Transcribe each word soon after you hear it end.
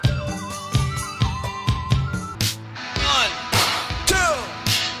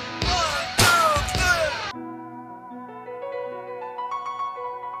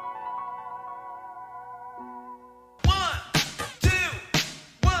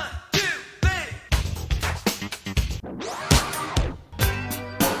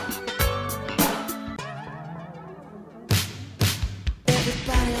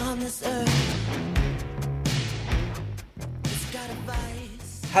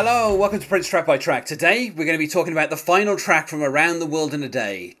Hello, welcome to Prince Track by Track. Today we're going to be talking about the final track from Around the World in a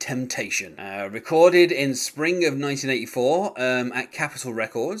Day, Temptation. Recorded in spring of 1984 at Capitol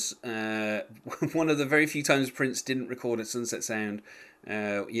Records. One of the very few times Prince didn't record at Sunset Sound,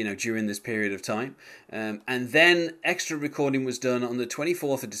 during this period of time. And then extra recording was done on the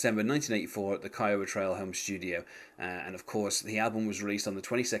 24th of December 1984 at the Kiowa Trail home studio. And of course, the album was released on the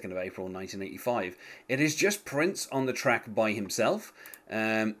 22nd of April 1985. It is just Prince on the track by himself.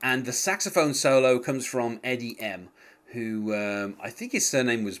 And the saxophone solo comes from Eddie M., who I think his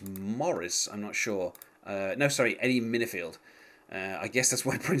surname was Morris, I'm not sure. Eddie Minifield. I guess that's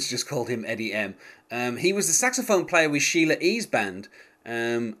why Prince just called him Eddie M. He was the saxophone player with Sheila E.'s band,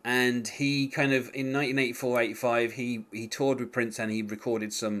 and he kind of, in 1984-85, he toured with Prince and he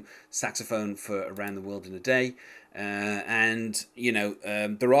recorded some saxophone for Around the World in a Day. There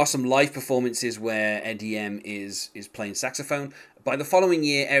are some live performances where Eddie M is playing saxophone. By the following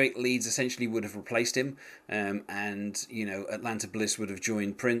year, Eric Leeds essentially would have replaced him, and Atlanta Bliss would have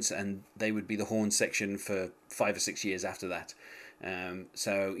joined Prince, and they would be the horn section for 5 or 6 years after that.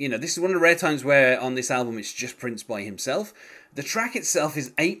 This is one of the rare times where on this album it's just Prince by himself. The track itself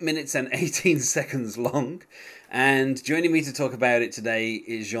is 8 minutes and 18 seconds long, and joining me to talk about it today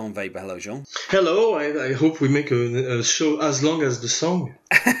is Jean Weber. Hello, Jean. Hello, I hope we make a show as long as the song.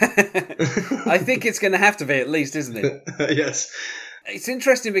 I think it's going to have to be at least, isn't it? Yes. It's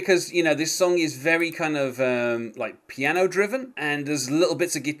interesting because, this song is very kind of piano driven, and there's little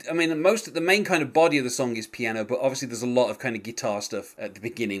bits of guitar. I mean, the main kind of body of the song is piano, but obviously there's a lot of kind of guitar stuff at the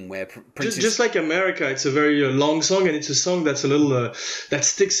beginning where Prince just like America, it's a very long song, and it's a song that's a little that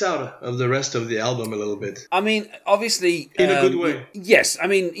sticks out of the rest of the album a little bit. I mean, obviously in a good way. Yes, I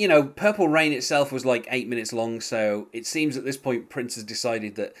mean, Purple Rain itself was like 8 minutes long, so it seems at this point Prince has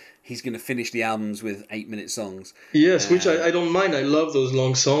decided that he's going to finish the albums with 8-minute songs. Yes, which I don't mind. I love those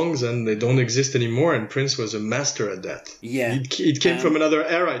long songs, and they don't exist anymore, and Prince was a master at that. Yeah. It came from another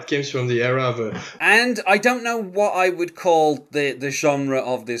era. It came from the era of... And I don't know what I would call the genre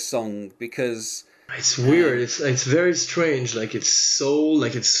of this song, because... It's weird. It's very strange. Like it's soul.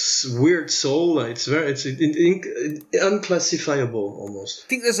 Like it's weird soul. It's unclassifiable almost. I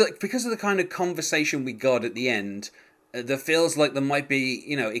think there's because of the kind of conversation we got at the end. There feels like there might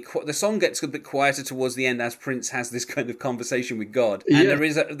be, the song gets a bit quieter towards the end as Prince has this kind of conversation with God. And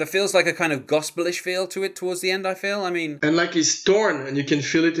there feels like a kind of gospelish feel to it towards the end, I feel. I mean... And like he's torn, and you can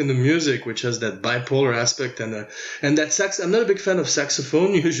feel it in the music, which has that bipolar aspect. And that sax... I'm not a big fan of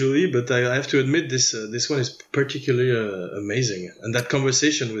saxophone usually, but I have to admit this one is particularly amazing. And that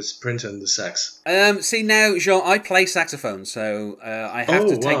conversation with Prince and the sax. See, now, Jean, I play saxophone, so I have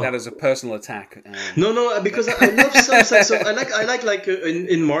to take that as a personal attack. No, because I love some saxophone. I like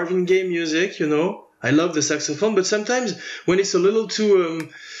in Marvin Gaye music, I love the saxophone, but sometimes when it's a little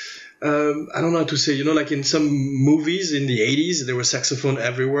too I don't know how to say, like in some movies in the 80s, there was saxophone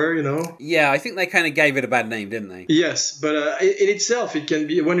everywhere, Yeah, I think they kind of gave it a bad name, didn't they? Yes, but in itself, it can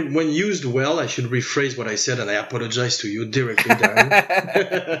be, when used well, I should rephrase what I said, and I apologize to you directly,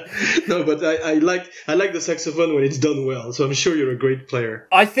 Darren. No, but I like the saxophone when it's done well, so I'm sure you're a great player.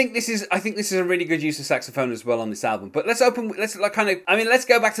 I think this is a really good use of saxophone as well on this album. But let's go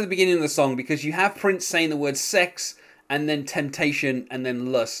back to the beginning of the song, because you have Prince saying the word sex, and then temptation, and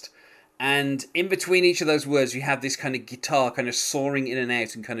then lust. And in between each of those words, you have this kind of guitar kind of soaring in and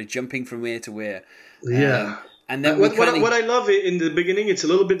out and kind of jumping from ear to ear. Yeah. And then what I love in the beginning, it's a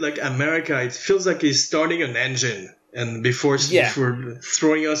little bit like America. It feels like he's starting an engine. And before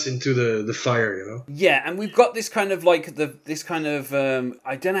throwing us into the fire, Yeah, and we've got this kind of I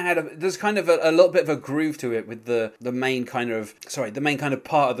don't know how to. There's kind of a little bit of a groove to it with the main kind of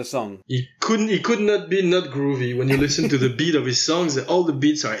part of the song. He could not be not groovy. When you listen to the beat of his songs, all the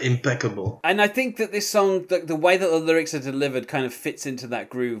beats are impeccable. And I think that this song, the way that the lyrics are delivered, kind of fits into that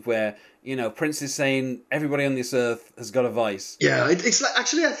groove where, Prince is saying everybody on this earth has got a vice. Yeah, it's like,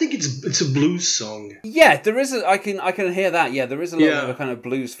 actually, I think it's a blues song. Yeah, there is I can hear that. Yeah, there is a little bit of a kind of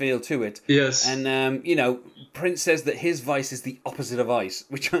blues feel to it. Yes. And Prince says that his vice is the opposite of ice,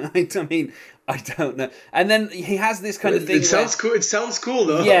 which I mean, I don't know. And then he has this kind of thing. It sounds cool. It sounds cool,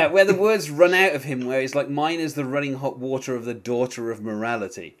 though. Yeah, where the words run out of him, where he's like, "Mine is the running hot water of the daughter of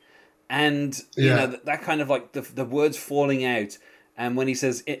morality," and that kind of like the words falling out. And when he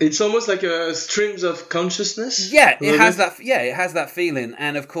says it's almost like a streams of consciousness. Yeah, it has that. Yeah, it has that feeling.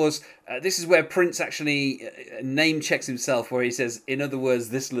 And of course, this is where Prince actually name checks himself, where he says, "In other words,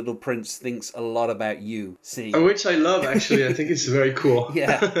 this little Prince thinks a lot about you." See, which I love. Actually, I think it's very cool.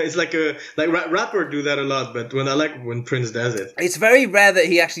 Yeah, it's like rapper do that a lot, but I like when Prince does it. It's very rare that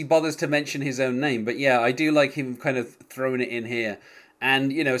he actually bothers to mention his own name, but yeah, I do like him kind of throwing it in here.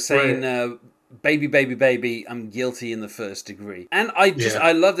 and saying. Right. Baby, baby, baby, I'm guilty in the first degree. And Yeah.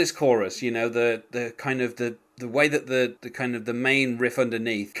 I love this chorus, the kind of the way that the kind of the main riff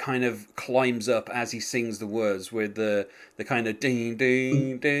underneath kind of climbs up as he sings the words with the kind of ding,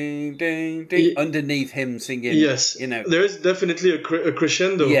 ding, ding, ding, ding, underneath him singing, Yes, there is definitely a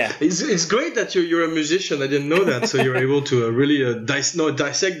crescendo. Yeah. It's great that you're a musician. I didn't know that, so you're able to really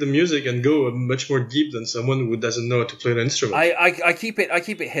dissect the music and go much more deep than someone who doesn't know how to play an instrument. I keep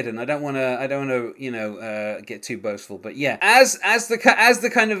it hidden. I don't want to get too boastful, but yeah, as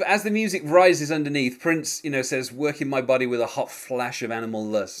the music rises underneath, Prince says, "Working my body with a hot flash of animal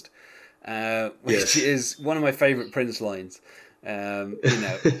lust," which is one of my favorite Prince lines. And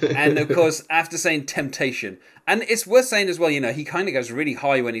of course, after saying temptation, and it's worth saying as well, he kind of goes really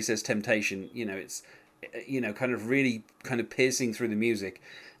high when he says temptation. It's kind of really kind of piercing through the music.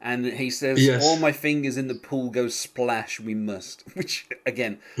 And he says, "All my fingers in the pool go splash. We must," which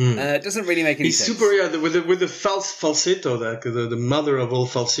again doesn't really make any sense. He's super, with the falsetto, the mother of all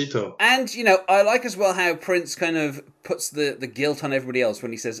falsetto. And I like as well how Prince kind of puts the guilt on everybody else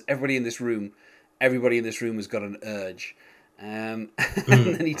when he says, everybody in this room has got an urge, and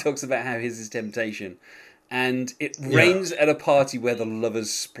then he talks about how his is temptation, and it rains at a party where the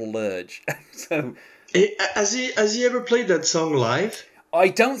lovers splurge. So, has he ever played that song live? I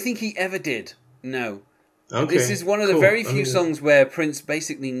don't think he ever did. No. Okay, this is one of the very few songs where Prince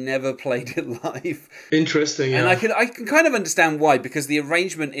basically never played it live. Interesting, and I can kind of understand why, because the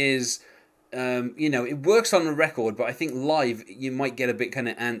arrangement is, it works on the record, but I think live you might get a bit kind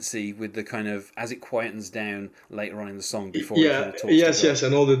of antsy with the kind of as it quietens down later on in the song before it kind of talks. Yes,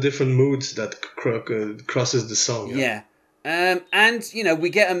 and all the different moods that crosses the song. Yeah. And we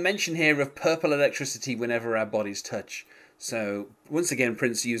get a mention here of purple electricity whenever our bodies touch. So, once again,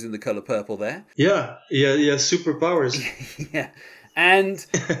 Prince using the colour purple there. Yeah, superpowers. Yeah. And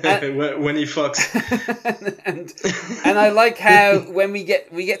when he fucks. and I like how when we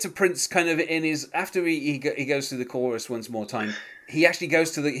get to Prince kind of in his, after he goes through the chorus once more time, he actually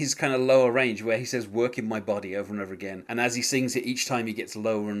goes to his kind of lower range where he says, "Working my body" over and over again. And as he sings it, each time he gets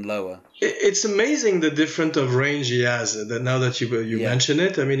lower and lower. It's amazing the different of range he has. That now that you mention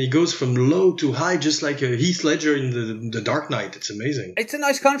it, I mean, he goes from low to high, just like Heath Ledger in the Dark Knight. It's amazing. It's a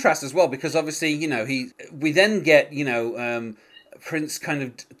nice contrast as well, because obviously, we then get, Prince kind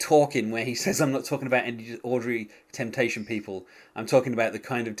of talking where he says, "I'm not talking about any ordinary temptation, people. I'm talking about the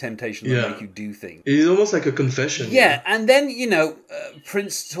kind of temptation that make you do things." It's almost like a confession. Yeah, and then,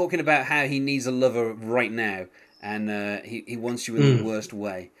 Prince talking about how he needs a lover right now, and he wants you in the worst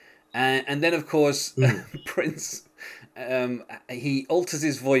way. And then, of course, Prince, he alters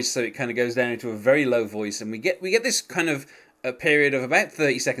his voice so it kind of goes down into a very low voice, and we get this kind of a period of about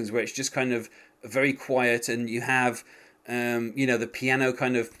 30 seconds where it's just kind of very quiet, and you have... the piano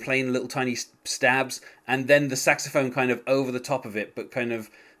kind of playing little tiny stabs, and then the saxophone kind of over the top of it, but kind of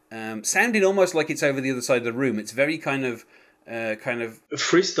sounding almost like it's over the other side of the room. It's very kind of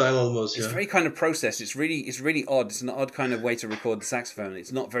freestyle almost. It's very kind of processed. It's really odd. It's an odd kind of way to record the saxophone.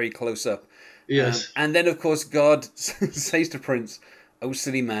 It's not very close up. Yes. And then of course God says to Prince, "Oh,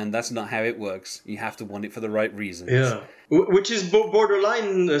 silly man, that's not how it works. You have to want it for the right reasons." Yeah. Which is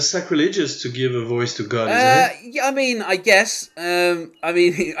borderline sacrilegious to give a voice to God, isn't it? Yeah, I mean, I guess.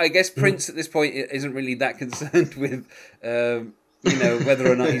 I guess Prince at this point isn't really that concerned with, whether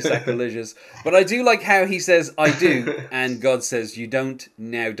or not he's sacrilegious. But I do like how he says, "I do," and God says, "You don't.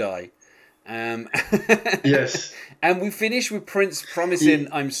 Now die." Yes. And we finish with Prince promising,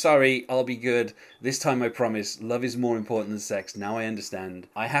 "I'm sorry, I'll be good. This time I promise. Love is more important than sex. Now I understand.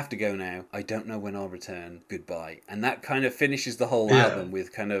 I have to go now. I don't know when I'll return. Goodbye." And that kind of finishes the whole album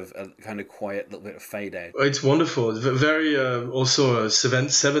with kind of a quiet little bit of fade out. It's wonderful. It's very also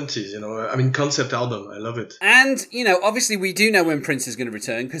 70s, I mean, concept album. I love it. And, obviously we do know when Prince is going to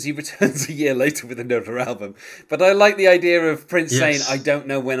return, because he returns a year later with another album. But I like the idea of Prince saying, "I don't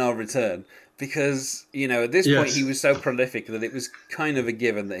know when I'll return." Because, at this point he was so prolific that it was kind of a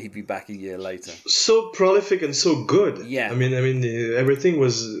given that he'd be back a year later. So prolific and so good. Yeah. I mean, everything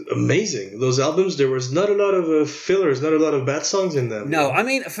was amazing. Those albums, there was not a lot of fillers, not a lot of bad songs in them. No, I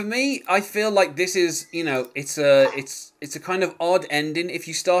mean, for me, I feel like this is, it's a kind of odd ending. If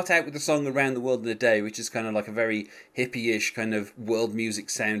you start out with the song "Around the World in a Day," which is kind of like a very hippie-ish kind of world music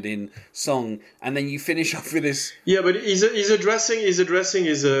sounding song, and then you finish off with this. Yeah, but he's addressing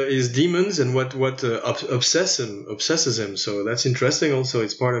his demons and and what obsesses him. So that's interesting. Also,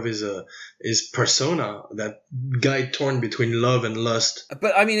 it's part of his persona, that guy torn between love and lust.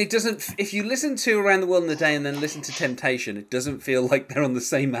 But I mean, it doesn't. If you listen to Around the World in a Day and then listen to Temptation, it doesn't feel like they're on the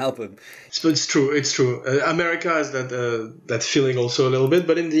same album. It's true. It's true. America has that feeling also a little bit,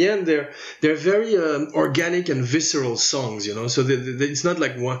 but in the end, they're very organic and visceral songs. So it's not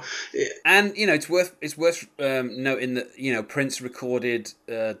like one. And it's worth noting that Prince recorded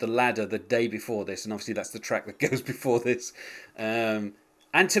The Ladder the day before this, and obviously that's the track that goes before this. And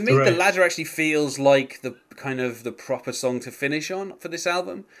to me, Right. The Ladder actually feels like the kind of the proper song to finish on for this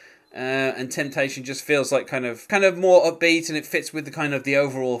album. And Temptation just feels like kind of more upbeat, and it fits with the kind of the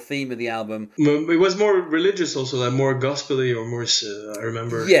overall theme of the album. It was more religious, also, like more gospely or more. I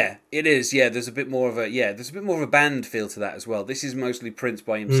remember. Yeah, it is. Yeah, there's a bit more of a band feel to that as well. This is mostly Prince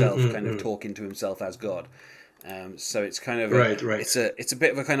by himself, kind of talking to himself as God. So it's kind of Right. It's a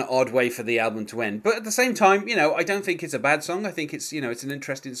bit of a kind of odd way for the album to end, but at the same time, I don't think it's a bad song. I think it's it's an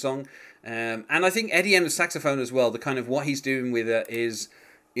interesting song, and I think Eddie M's saxophone as well. The kind of what he's doing with it is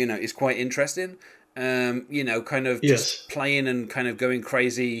quite interesting. Kind of just playing and kind of going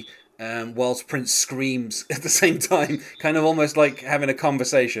crazy. Whilst Prince screams at the same time, kind of almost like having a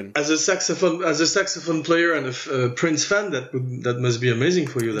conversation. As a saxophone player and a Prince fan, that must be amazing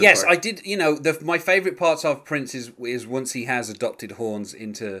for you. Yes, I did. My favourite parts of Prince is once he has adopted horns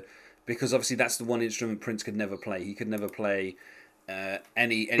because obviously that's the one instrument Prince could never play. He could never play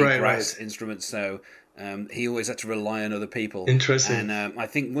any brass instruments, so he always had to rely on other people. Interesting. And I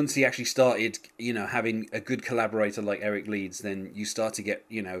think once he actually started, having a good collaborator like Eric Leeds, then you start to get,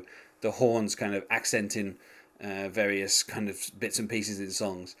 the horns kind of accenting various kind of bits and pieces in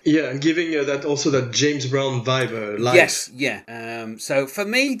songs. Yeah, and giving that James Brown vibe live. Yes, yeah. So for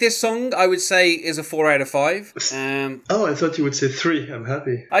me, this song I would say is a 4 out of 5. Oh, I thought you would say 3. I'm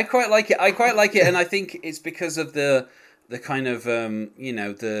happy. I quite like it, and I think it's because of the kind of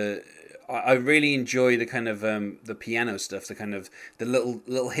I really enjoy the kind of the piano stuff, the kind of the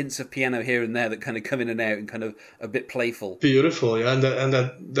little hints of piano here and there that kind of come in and out and kind of a bit playful. Beautiful, yeah, and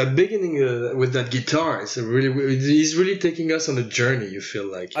that beginning with that guitar, he's really taking us on a journey. You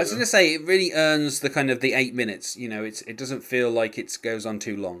feel like. I was going to say it really earns the kind of the 8 minutes. It doesn't feel like it goes on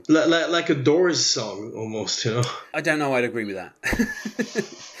too long. Like a Doors song almost, I don't know. I'd agree with that.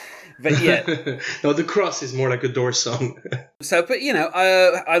 But yeah. No, The Cross is more like a Doors song. So, but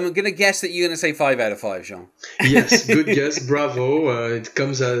I'm going to guess that you're going to say 5 out of 5, Jean. Yes, good guess, bravo. It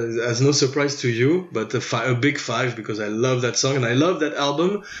comes as no surprise to you, but a big 5 because I love that song and I love that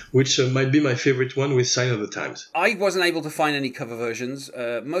album, which might be my favorite one with Sign of the Times. I wasn't able to find any cover versions,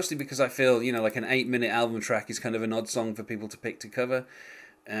 mostly because I feel, like an 8-minute album track is kind of an odd song for people to pick to cover.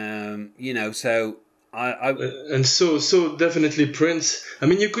 So... and so definitely Prince. I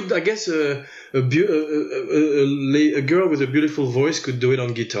mean, you could, I guess, a girl with a beautiful voice could do it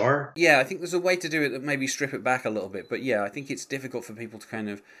on guitar. Yeah, I think there's a way to do it that maybe strip it back a little bit. But yeah, I think it's difficult for people to kind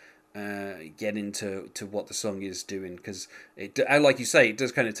of get into what the song is doing because like you say, it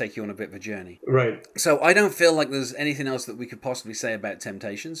does kind of take you on a bit of a journey. Right. So I don't feel like there's anything else that we could possibly say about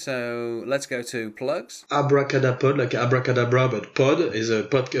Temptation. So let's go to plugs. Abracadapod, like abracadabra, but pod is a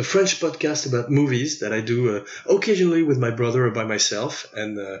French podcast about movies that I do occasionally with my brother or by myself,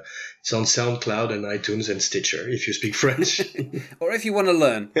 and it's on SoundCloud and iTunes and Stitcher if you speak French. Or if you want to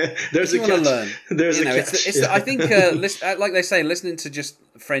learn. There's a catch. There's a catch. I think, like they say, listening to just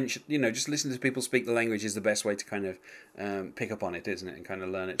French, just listening to people speak the language is the best way to kind of pick up on it, isn't it? And kind of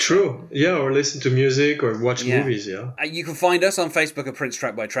learn it. True. Yeah, or listen to music or watch movies, yeah. You can find us on Facebook at Prince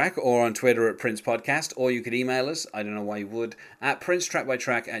Track by Track or on Twitter at Prince Podcast, or you could email us, I don't know why you would, at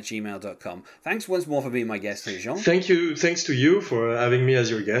princetrackbytrack@gmail.com. Thanks once more for being my guest here, Jean. Thank you. Thanks to you for having me as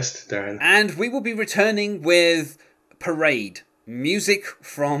your guest, Darren. And we will be returning with Parade, music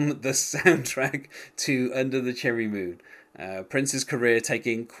from the soundtrack to Under the Cherry Moon. Prince's career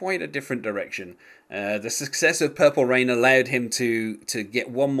taking quite a different direction. The success of Purple Rain allowed him to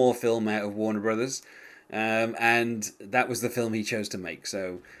get one more film out of Warner Brothers, and that was the film he chose to make.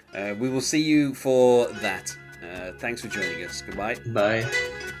 So we will see you for that. Thanks for joining us. Goodbye. Bye.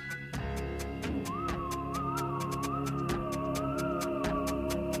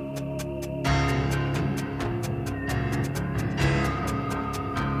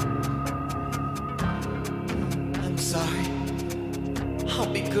 Sorry.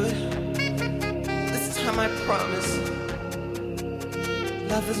 I'll be good. This time I promise.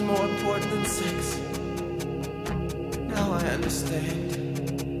 Love is more important than sex. Now I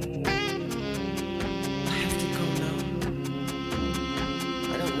understand. I have to go now.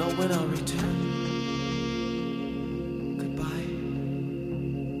 I don't know when I'll return.